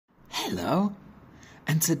Hello,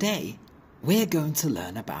 and today we're going to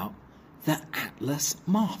learn about the Atlas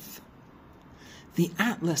moth. The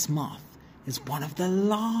Atlas moth is one of the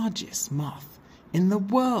largest moths in the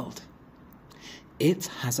world. It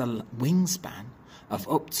has a wingspan of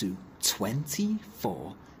up to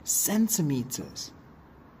 24 centimeters,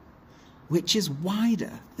 which is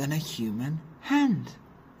wider than a human hand.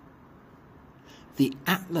 The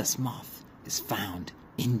Atlas moth is found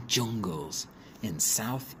in jungles in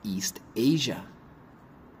Southeast Asia.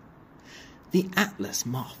 The Atlas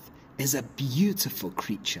moth is a beautiful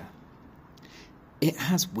creature. It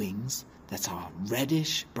has wings that are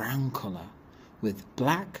reddish-brown color with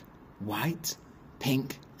black, white,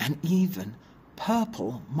 pink, and even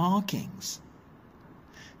purple markings.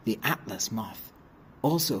 The Atlas moth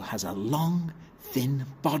also has a long, thin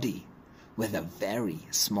body with a very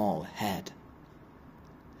small head.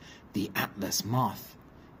 The Atlas moth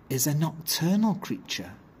is a nocturnal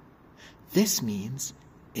creature. This means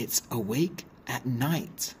it's awake at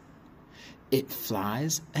night. It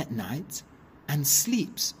flies at night and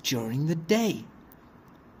sleeps during the day.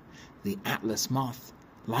 The Atlas moth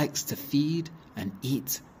likes to feed and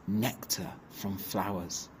eat nectar from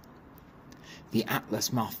flowers. The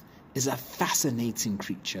Atlas moth is a fascinating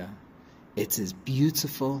creature. It is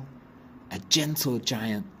beautiful, a gentle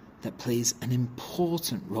giant that plays an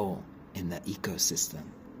important role in the ecosystem.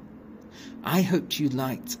 I hoped you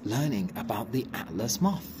liked learning about the Atlas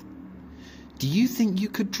moth. Do you think you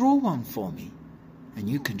could draw one for me? And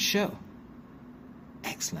you can show.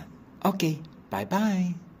 Excellent. Okay,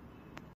 bye-bye.